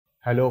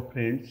Hello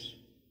friends,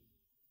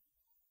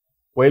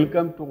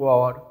 welcome to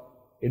our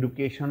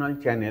educational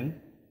channel.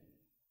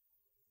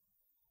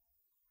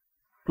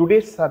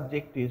 Today's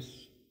subject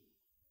is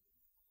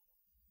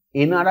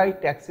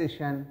NRI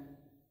taxation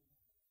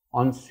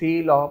on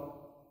sale of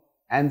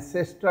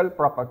ancestral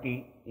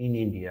property in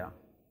India.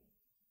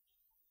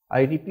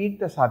 I repeat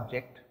the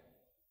subject,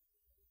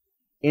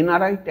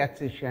 NRI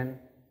taxation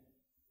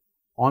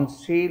on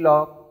sale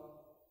of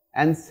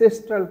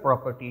ancestral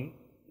property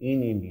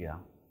in India.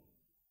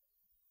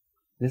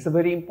 This is a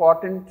very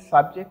important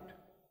subject,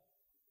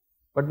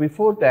 but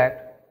before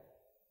that,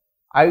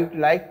 I would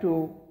like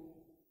to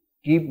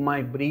give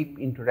my brief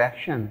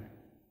introduction.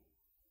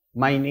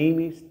 My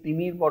name is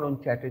Timir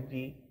Baron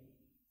Chatterjee.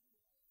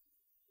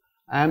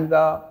 I am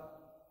the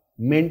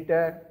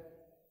mentor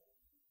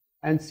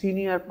and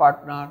senior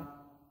partner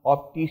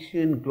of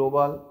TCN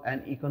Global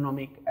and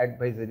Economic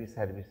Advisory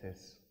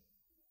Services.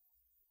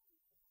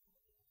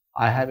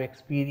 I have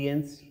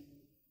experience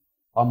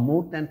of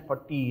more than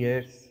 40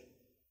 years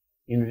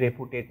in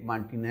reputed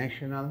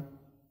multinational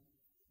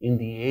in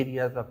the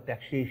areas of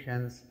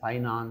taxations,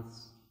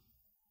 finance,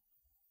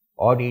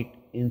 audit,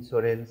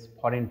 insurance,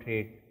 foreign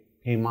trade,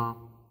 FEMA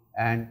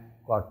and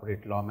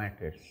corporate law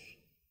matters.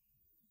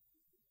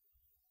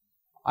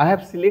 I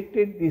have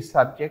selected this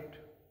subject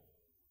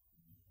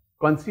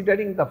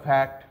considering the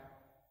fact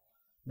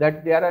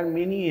that there are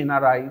many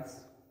NRIs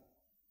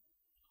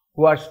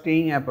who are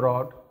staying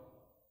abroad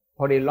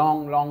for a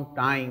long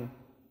time,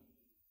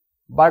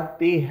 but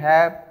they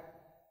have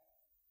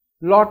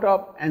lot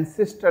of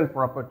ancestral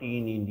property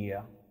in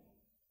India.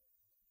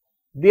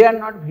 They are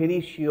not very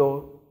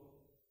sure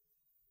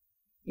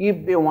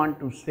if they want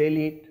to sell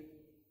it,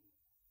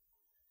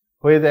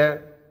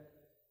 whether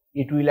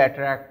it will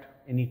attract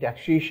any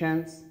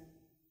taxations.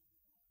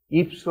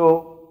 If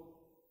so,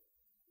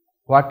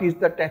 what is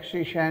the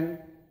taxation,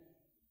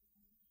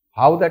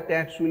 how the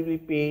tax will be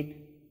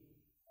paid,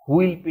 who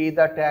will pay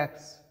the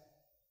tax,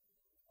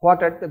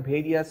 what are the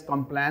various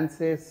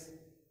compliances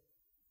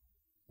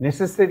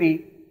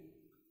necessary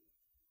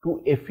to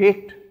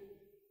effect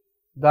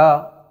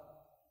the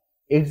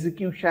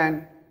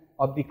execution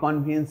of the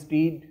conveyance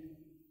deed,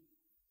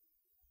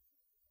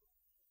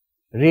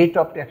 rate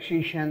of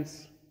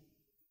taxations,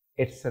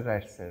 etc.,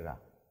 etc.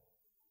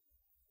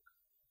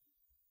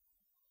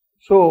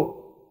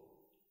 So,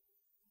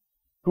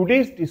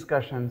 today's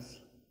discussions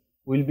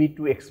will be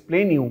to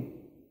explain you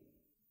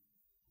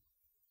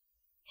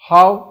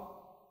how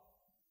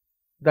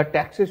the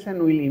taxation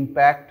will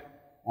impact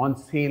on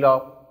sale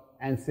of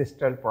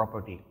ancestral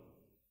property.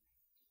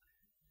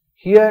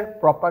 Here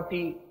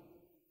property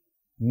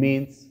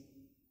means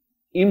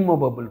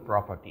immovable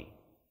property,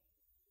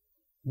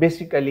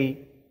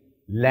 basically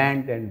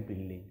land and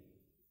building.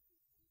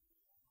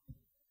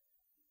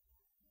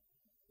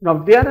 Now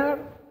there are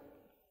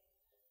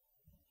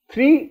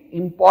three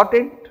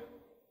important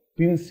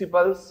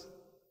principles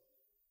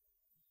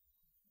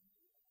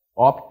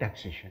of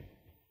taxation.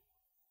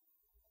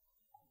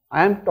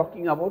 I am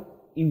talking about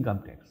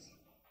income tax.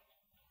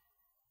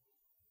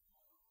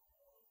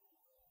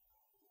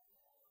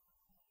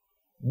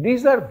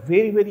 These are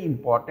very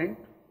important,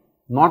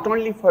 not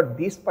only for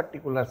this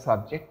particular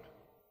subject,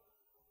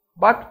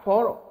 but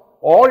for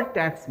all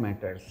tax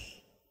matters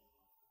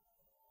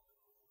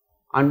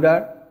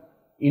under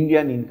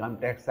Indian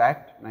Income Tax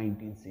Act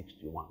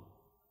 1961.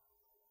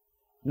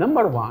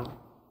 Number one,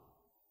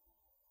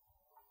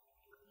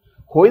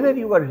 whether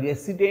you are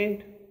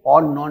resident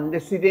or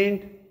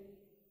non-resident,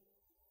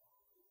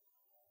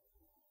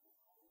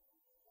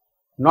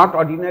 not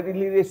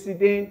ordinarily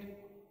resident,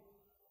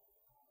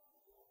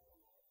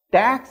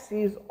 tax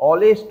is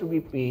always to be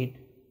paid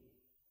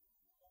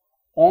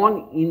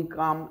on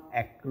income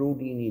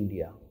accrued in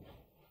India.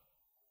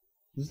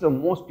 This is the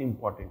most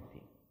important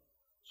thing.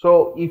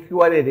 So, if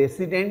you are a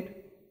resident,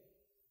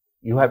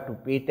 you have to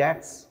pay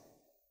tax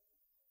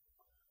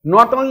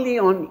not only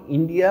on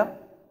India,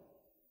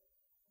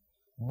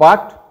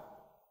 but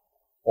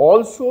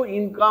also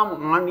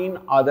income earned in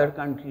other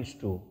countries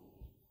too.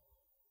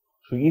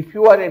 So, if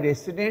you are a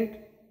resident,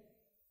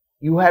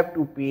 you have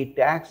to pay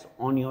tax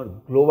on your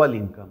global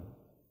income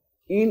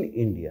in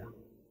India.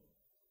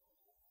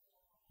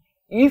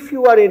 If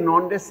you are a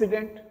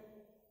non-resident,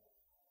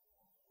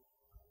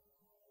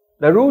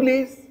 the rule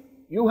is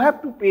you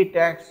have to pay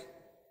tax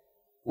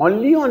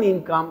only on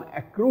income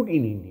accrued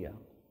in India.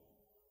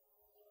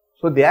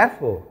 So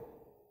therefore,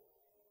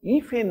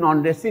 if a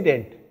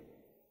non-resident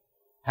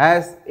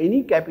has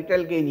any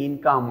capital gain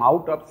income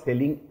out of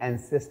selling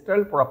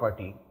ancestral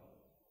property,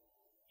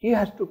 he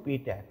has to pay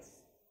tax,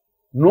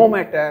 no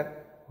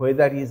matter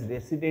whether he is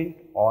resident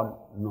or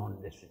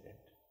non-resident.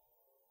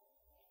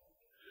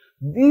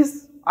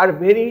 These are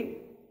very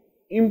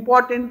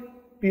important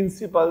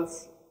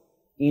principles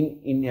in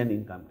Indian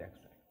Income Tax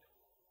Act.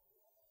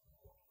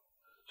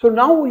 So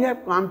now we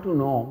have come to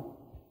know,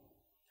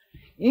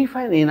 if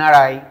an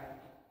NRI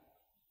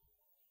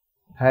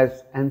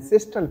has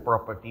ancestral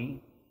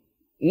property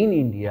in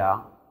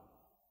India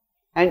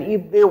and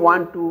if they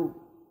want to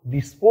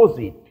dispose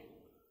it,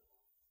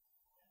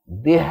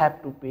 they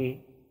have to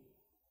pay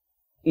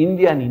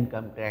Indian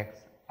income tax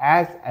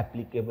as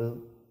applicable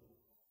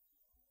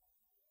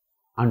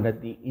under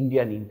the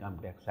Indian Income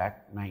Tax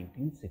Act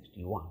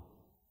 1961.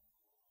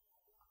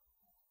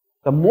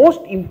 The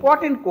most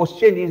important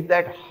question is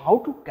that how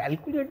to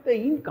calculate the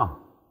income.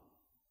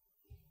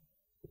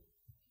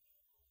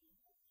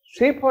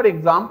 Say for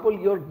example,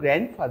 your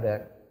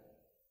grandfather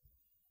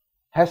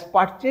has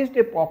purchased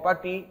a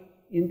property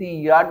in the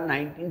year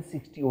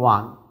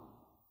 1961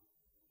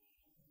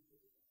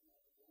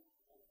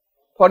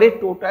 for a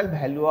total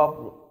value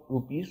of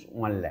rupees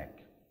 1 lakh.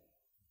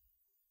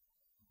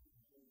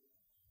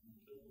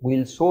 We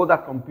will show the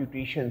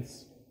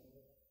computations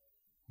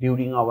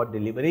during our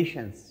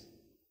deliberations.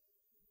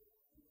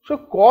 So,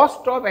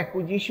 cost of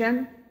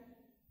acquisition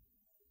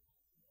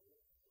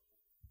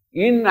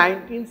in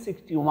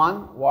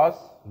 1961 was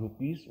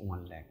rupees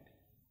 1 lakh.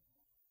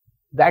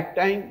 That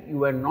time you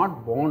were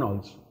not born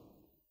also.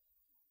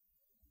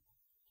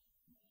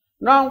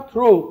 Now,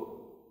 through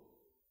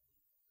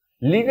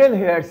legal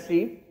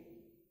heirship,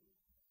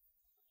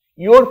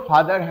 your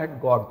father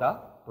had got the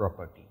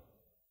property.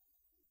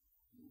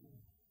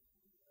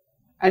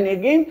 And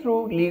again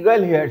through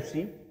legal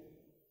heirship,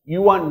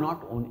 you are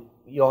not owning,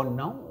 you are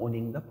now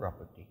owning the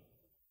property.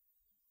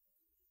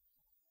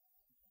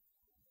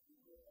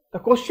 The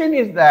question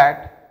is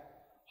that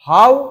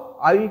how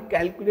I will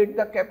calculate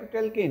the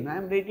capital gain? I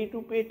am ready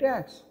to pay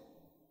tax.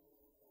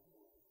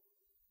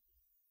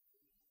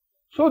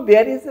 So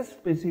there is a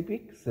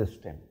specific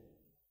system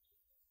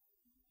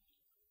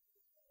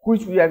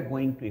which we are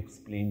going to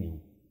explain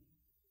you.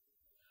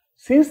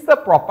 Since the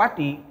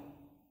property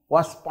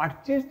was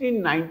purchased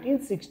in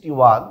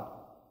 1961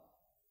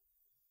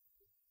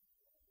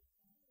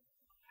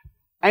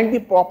 and the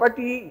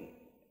property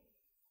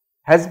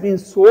has been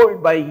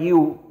sold by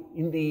you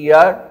in the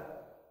year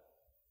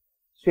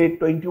say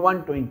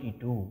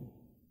 21-22.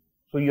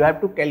 So you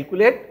have to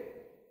calculate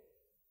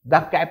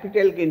the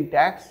capital gain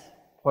tax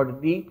for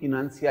the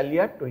financial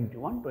year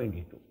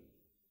 21-22.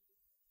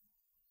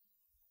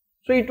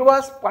 So it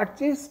was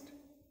purchased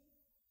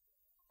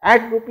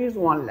at rupees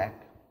 1 lakh.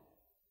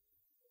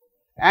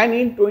 And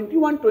in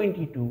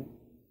 21-22,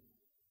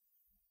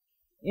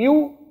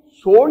 you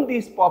sold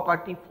this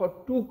property for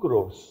 2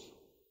 crores.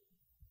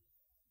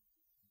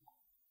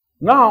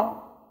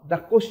 Now, the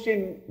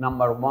question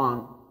number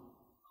 1,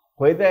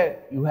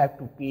 whether you have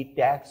to pay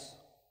tax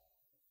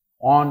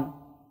on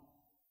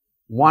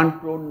 1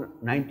 crore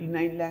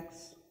 99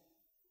 lakhs,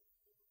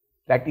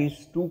 that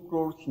is 2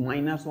 crores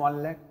minus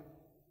 1 lakh.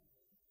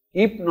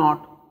 If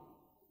not,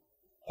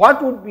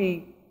 what would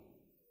be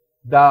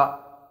the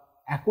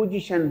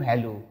acquisition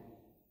value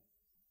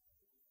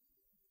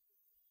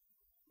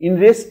in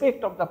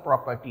respect of the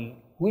property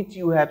which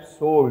you have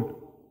sold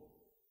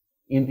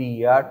in the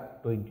year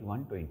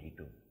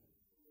 21-22.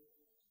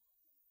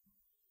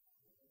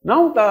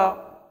 Now the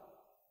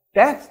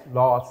tax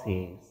law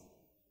says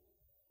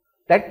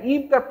that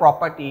if the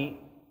property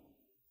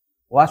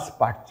was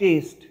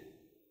purchased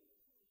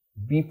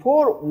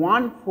before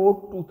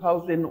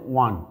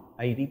 1/4/2001,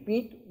 I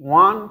repeat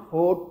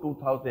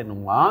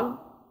 1/4/2001,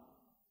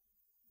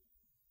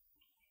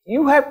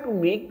 you have to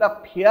make the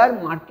fair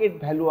market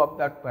value of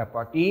that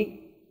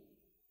property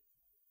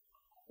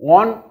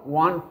on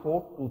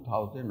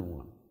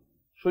 1/4/2001.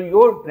 So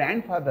your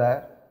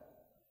grandfather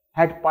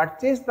had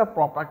purchased the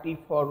property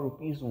for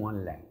rupees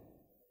 1 lakh.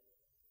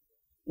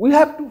 We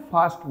have to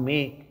first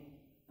make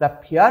the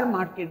fair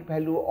market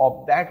value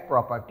of that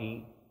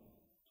property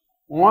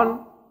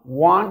on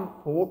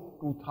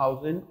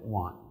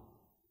 1/4/2001.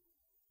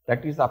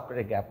 That is after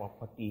a gap of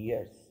 40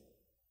 years.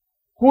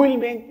 Who will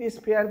make this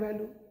fair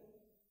value?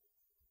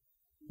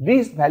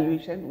 This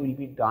valuation will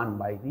be done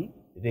by the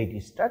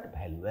registered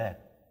valuer.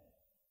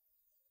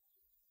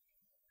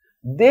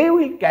 They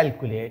will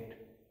calculate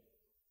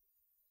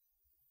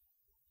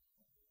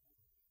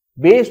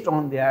based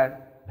on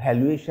their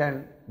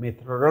valuation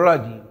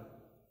methodology,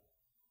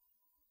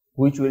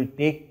 which will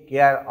take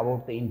care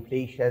about the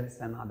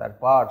inflations and other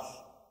parts,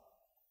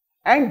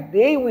 and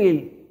they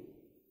will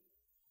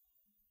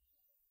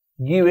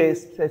give a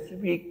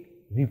specific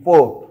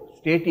report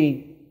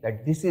stating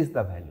that this is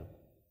the value.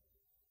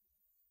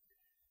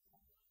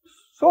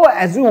 So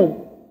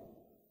assume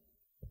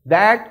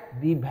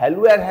that the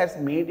valuer has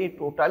made a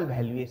total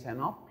valuation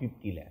of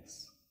 50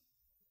 lakhs.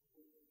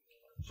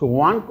 So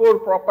 1 crore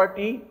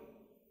property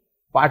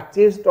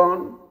purchased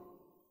on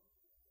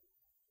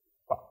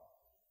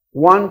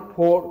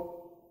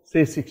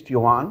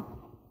 1/4/61,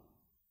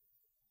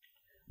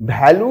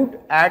 valued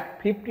at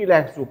 50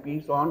 lakhs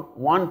rupees on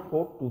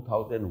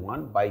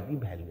 1/4/2001 by the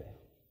valuer.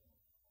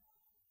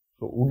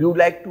 So would you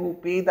like to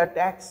pay the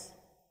tax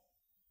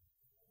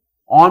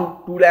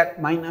on 2 lakh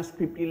minus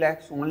 50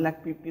 lakhs,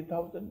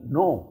 1,50,000?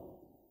 No.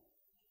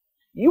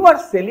 You are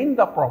selling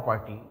the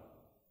property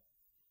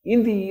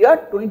in the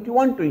year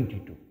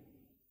 21-22.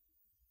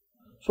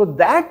 So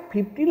that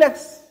 50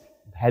 lakhs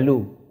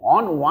value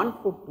on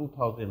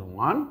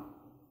 1/4/2001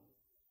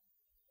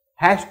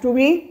 has to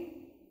be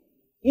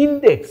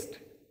indexed.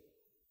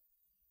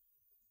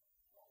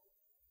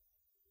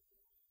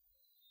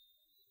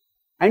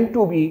 and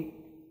to be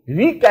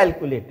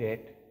recalculated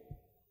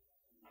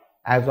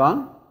as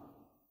on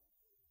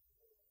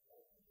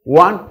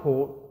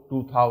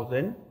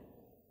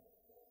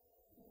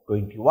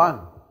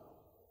 1/4/2021.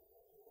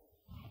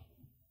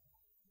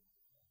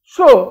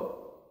 So,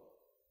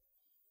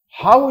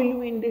 how will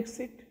you index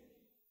it?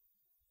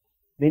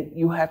 Then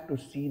you have to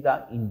see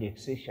the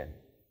indexation.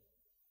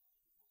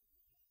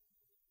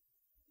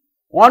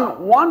 On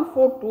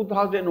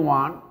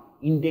 1/4/2001,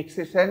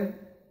 indexation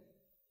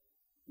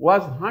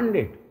was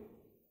 100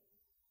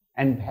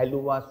 and value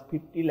was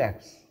 50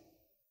 lakhs.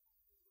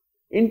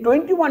 In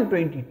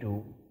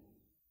 21-22,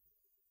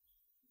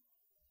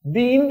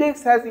 the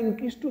index has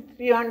increased to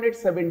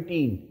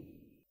 317.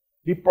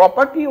 The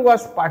property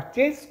was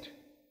purchased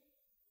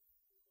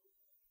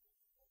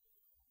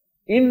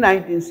in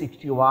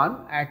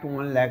 1961 at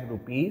 1 lakh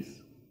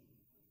rupees.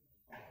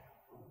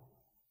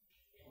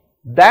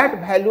 That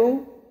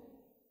value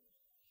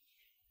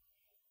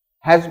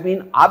has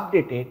been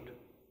updated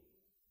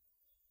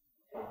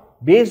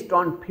based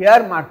on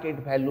fair market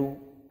value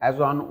as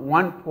on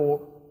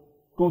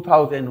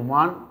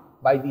 1/4/2001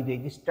 by the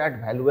registered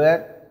valuer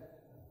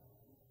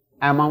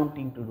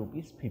amounting to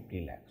rupees 50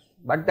 lakhs.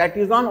 But that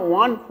is on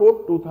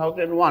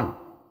 1/4/2001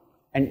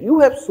 and you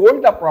have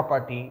sold the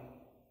property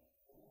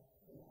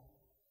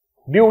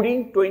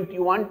during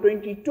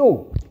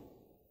 21-22.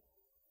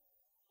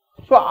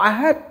 So, I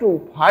have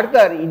to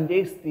further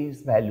index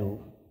this value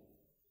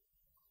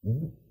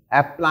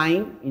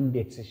applying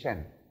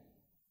indexation.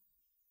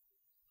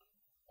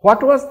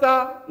 What was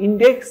the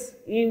index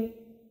in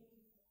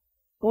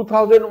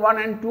 2001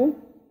 and 2?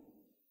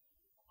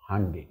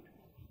 100.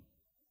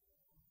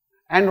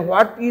 And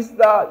what is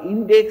the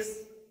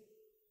index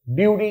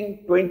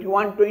during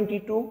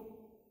 21-22?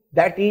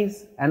 That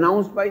is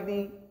announced by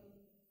the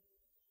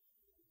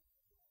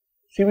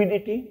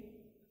CBDT?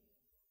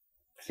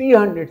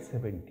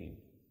 317.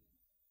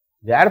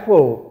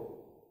 Therefore,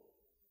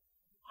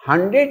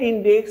 100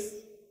 index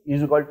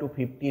is equal to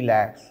 50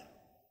 lakhs.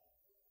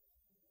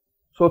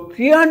 So,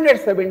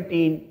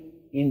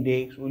 317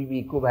 index will be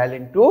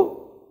equivalent to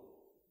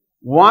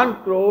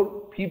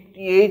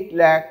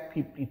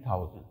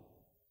 1,58,50,000.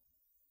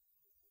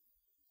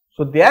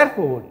 So,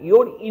 therefore,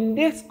 your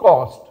index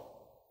cost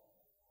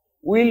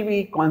will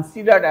be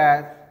considered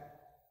as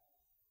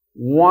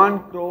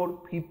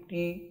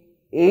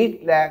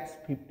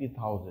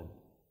 1,58,50,000.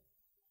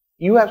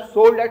 You have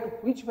sold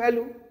at which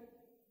value?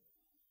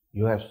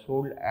 You have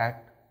sold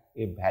at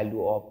a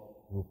value of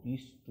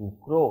rupees 2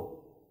 crore.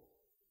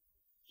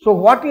 So,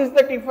 what is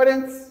the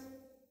difference?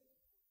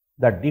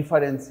 The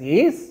difference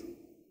is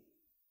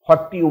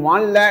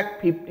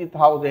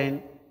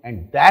 41,50,000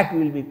 and that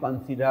will be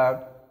considered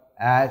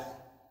as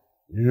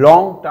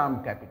long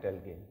term capital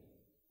gain.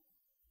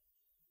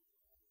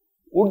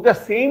 Would the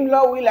same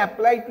law will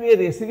apply to a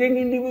resident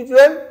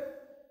individual?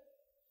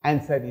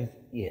 Answer is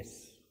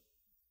yes.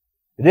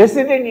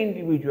 Resident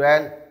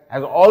individual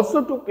has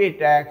also to pay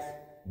tax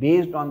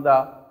based on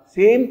the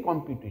same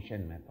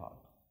computation method.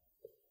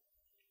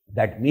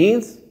 That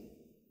means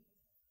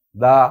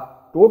the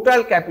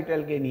total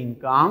capital gain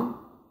income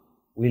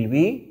will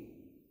be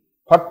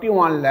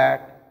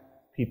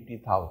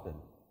 41,50,000.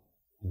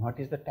 What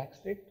is the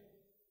tax rate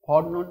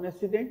for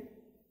non-resident?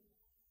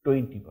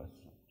 20%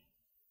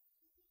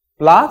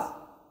 plus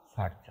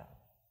surcharge.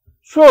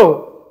 So,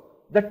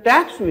 the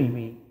tax will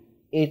be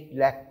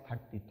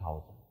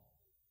 8,30,000.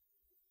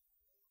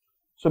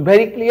 So,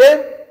 very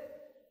clear,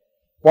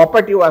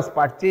 property was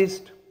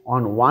purchased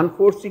on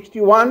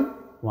 1/4/61,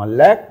 1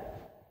 lakh.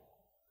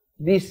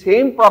 The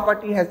same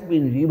property has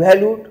been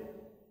revalued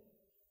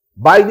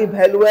by the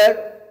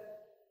valuer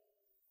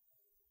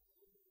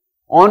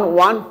on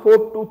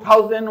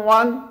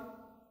 1/4/2001,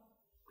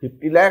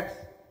 50 lakhs.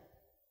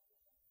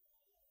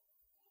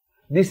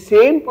 The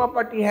same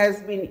property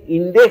has been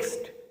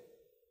indexed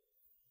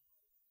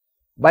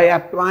by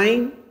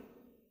applying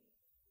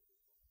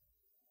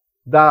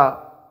the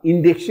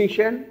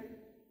indexation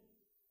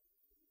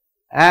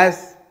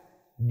as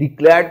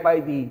declared by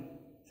the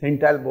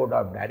Central Board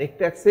of Direct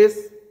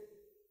Taxes.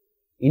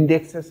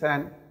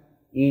 Indexation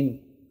in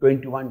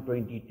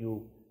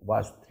 21-22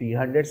 was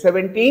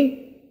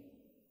 317.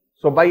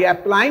 So, by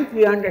applying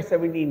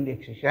 370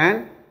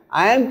 indexation,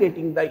 I am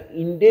getting the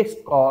index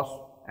cost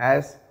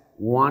as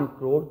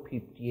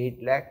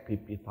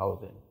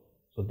 1,58,50,000.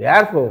 So,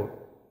 therefore,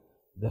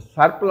 the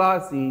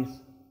surplus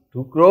is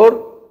 2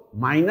 crore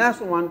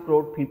minus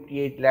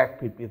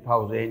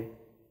 1,58,50,000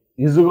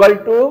 is equal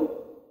to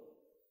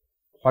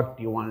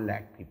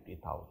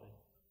 41,50,000.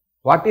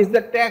 What is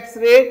the tax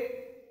rate?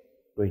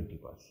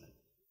 20%.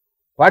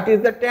 What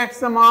is the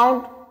tax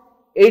amount?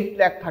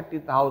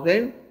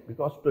 8,30,000,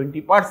 because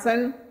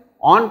 20%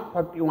 on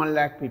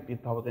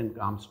 41,50,000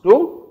 comes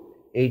to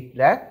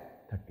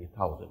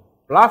 8,30,000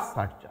 plus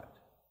surcharge.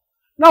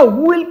 Now,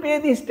 who will pay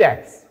this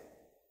tax?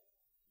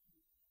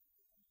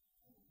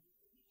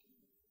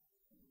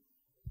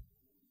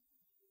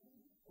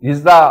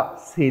 Is the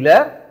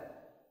seller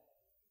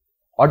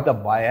or the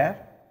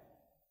buyer?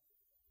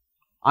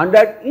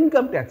 Under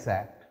Income Tax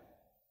Act,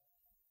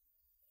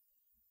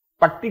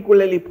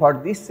 particularly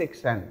for this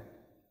section,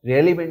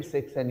 relevant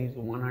section is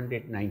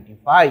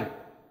 195,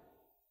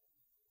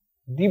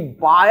 the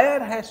buyer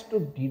has to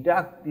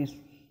deduct this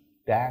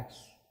tax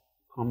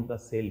from the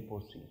sale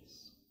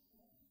proceeds,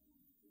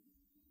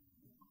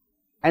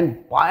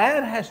 and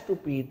buyer has to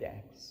pay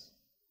tax.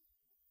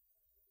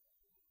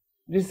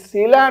 The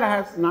seller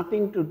has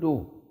nothing to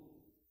do.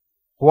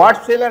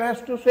 What seller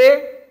has to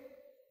say?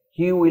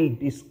 He will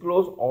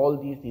disclose all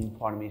these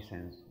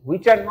informations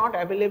which are not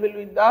available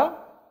with the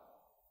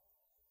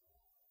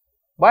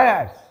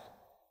buyers.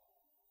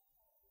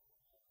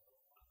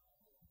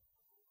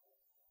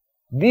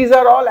 These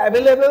are all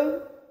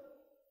available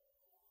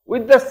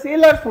with the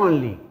sellers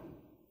only.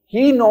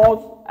 He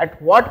knows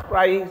at what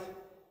price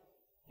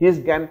his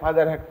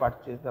grandfather had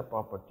purchased the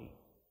property.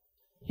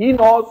 He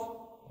knows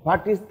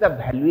what is the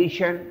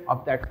valuation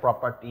of that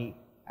property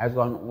as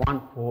on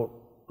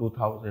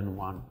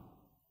 1/4/2001.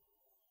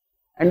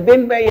 And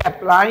then by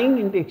applying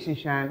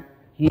indexation,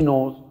 he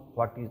knows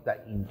what is the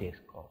index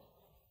cost.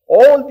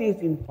 All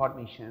these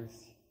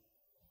informations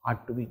are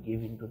to be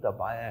given to the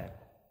buyer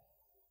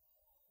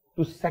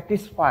to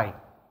satisfy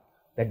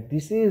that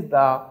this is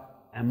the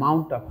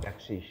amount of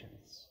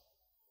taxations,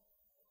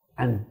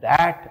 and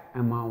that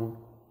amount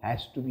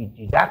has to be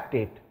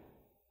deducted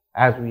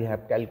as we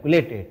have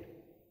calculated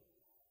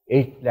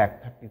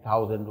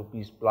 8,30,000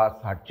 rupees plus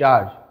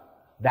surcharge.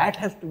 That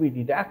has to be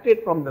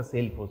deducted from the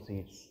sale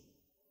proceeds,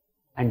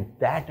 and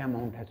that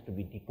amount has to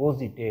be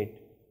deposited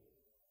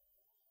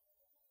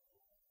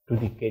to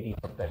the credit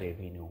of the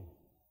revenue.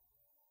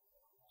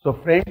 So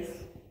friends,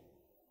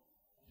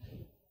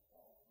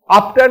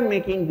 after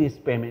making this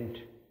payment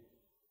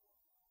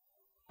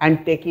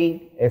and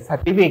taking a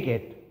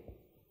certificate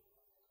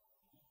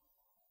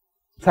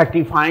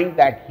certifying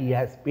that he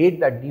has paid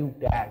the due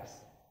tax,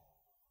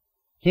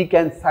 he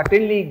can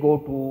certainly go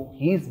to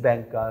his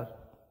banker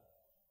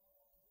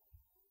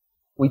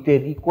with a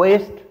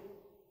request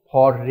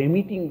for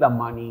remitting the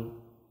money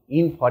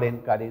in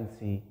foreign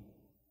currency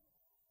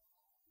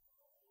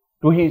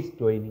to his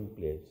dwelling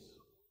place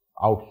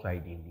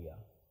outside India.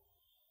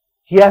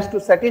 He has to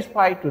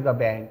satisfy to the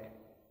bank,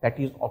 that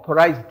is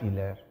authorized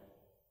dealer,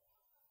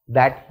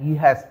 that he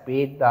has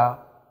paid the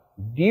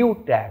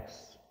due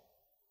tax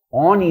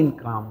on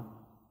income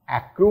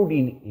accrued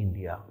in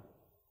India,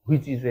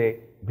 which is a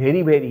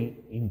very, very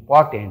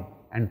important,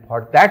 and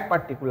for that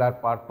particular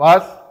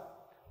purpose,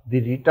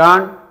 the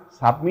return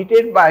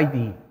submitted by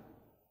the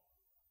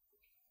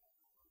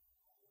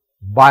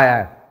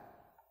buyer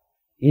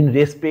in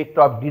respect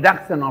of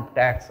deduction of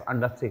tax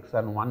under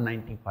section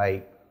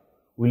 195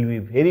 will be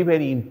very,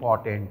 very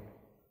important.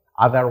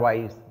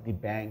 Otherwise, the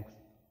banks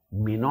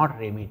may not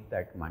remit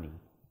that money.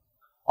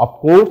 Of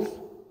course,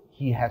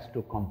 he has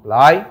to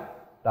comply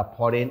the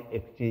Foreign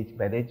Exchange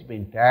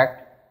Management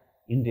Act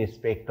in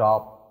respect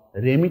of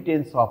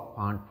remittance of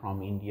fund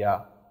from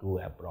India to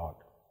abroad.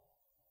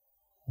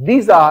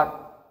 These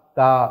are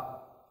the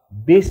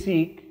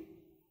basic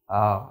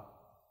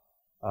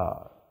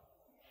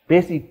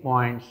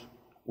points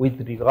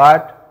with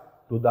regard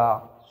to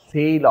the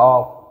sale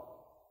of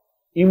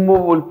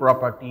immovable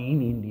property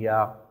in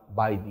India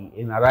by the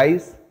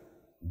NRIs.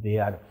 They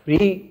are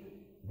free.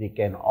 They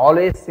can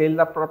always sell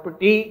the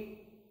property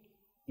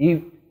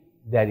if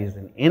there is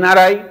an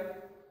NRI,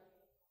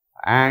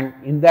 and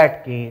in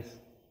that case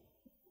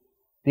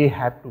they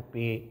have to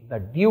pay the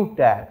due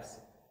tax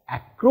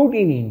accrued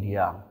in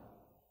India,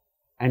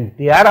 and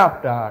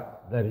thereafter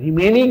the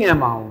remaining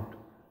amount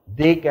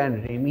they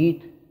can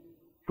remit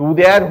to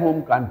their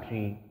home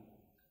country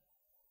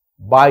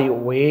by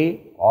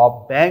way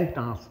of bank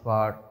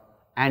transfer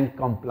and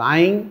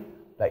complying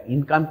the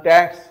Income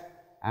Tax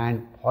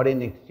and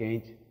Foreign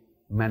Exchange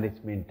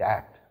Management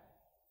Act.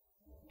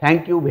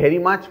 Thank you very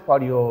much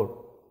for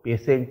your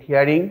patient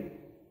hearing.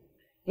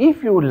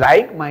 If you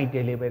like my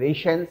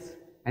deliberations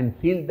and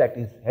feel that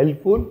is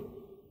helpful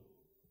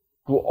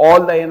to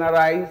all the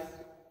NRIs,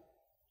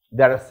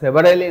 there are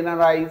several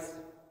NRIs,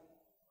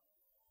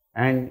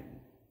 and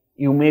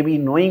you may be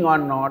knowing or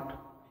not,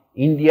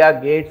 India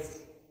gets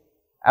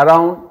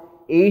around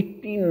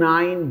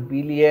 $89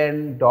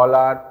 billion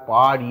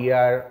per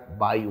year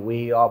by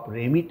way of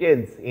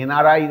remittance,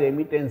 NRI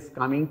remittance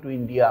coming to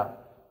India.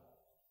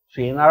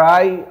 So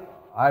NRI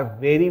are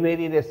very,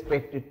 very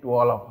respected to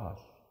all of us.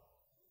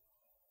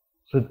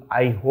 So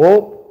I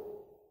hope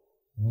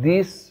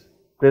these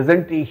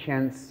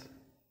presentations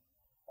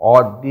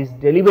or these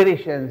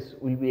deliberations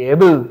will be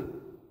able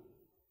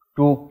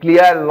to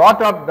clear a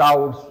lot of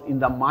doubts in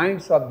the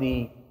minds of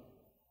the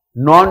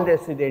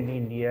non-resident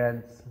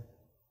Indians,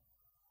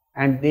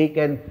 and they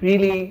can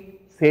freely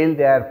sell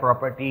their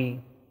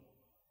property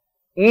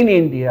in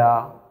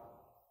India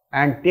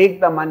and take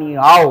the money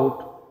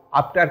out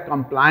after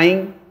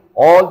complying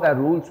all the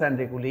rules and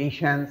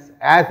regulations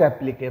as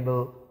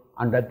applicable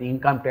under the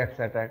Income Tax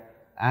Act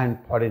and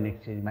Foreign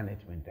Exchange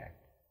Management Act.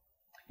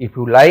 If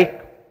you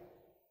like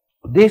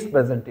this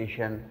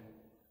presentation,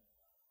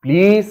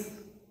 please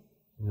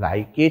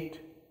like it,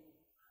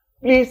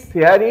 please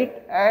share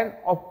it, and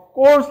of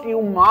course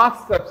you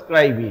must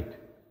subscribe it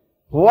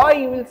Why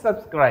you will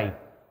subscribe?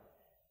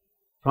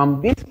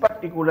 From this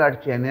particular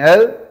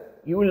channel,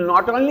 you will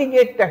not only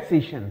get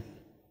taxations,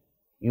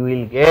 you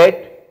will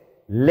get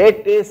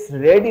latest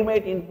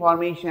ready-made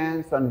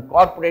information on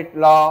corporate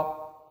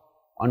law,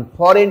 on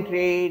foreign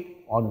trade,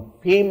 on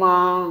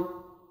FEMA,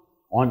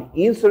 on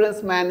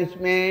insurance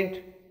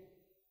management,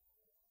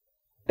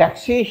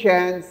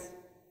 taxations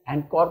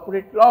and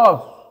corporate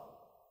laws,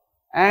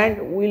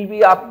 and we will be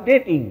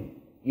updating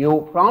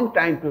you from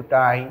time to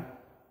time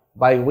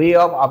by way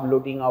of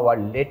uploading our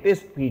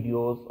latest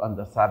videos on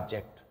the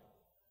subject.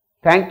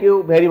 Thank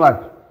you very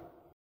much.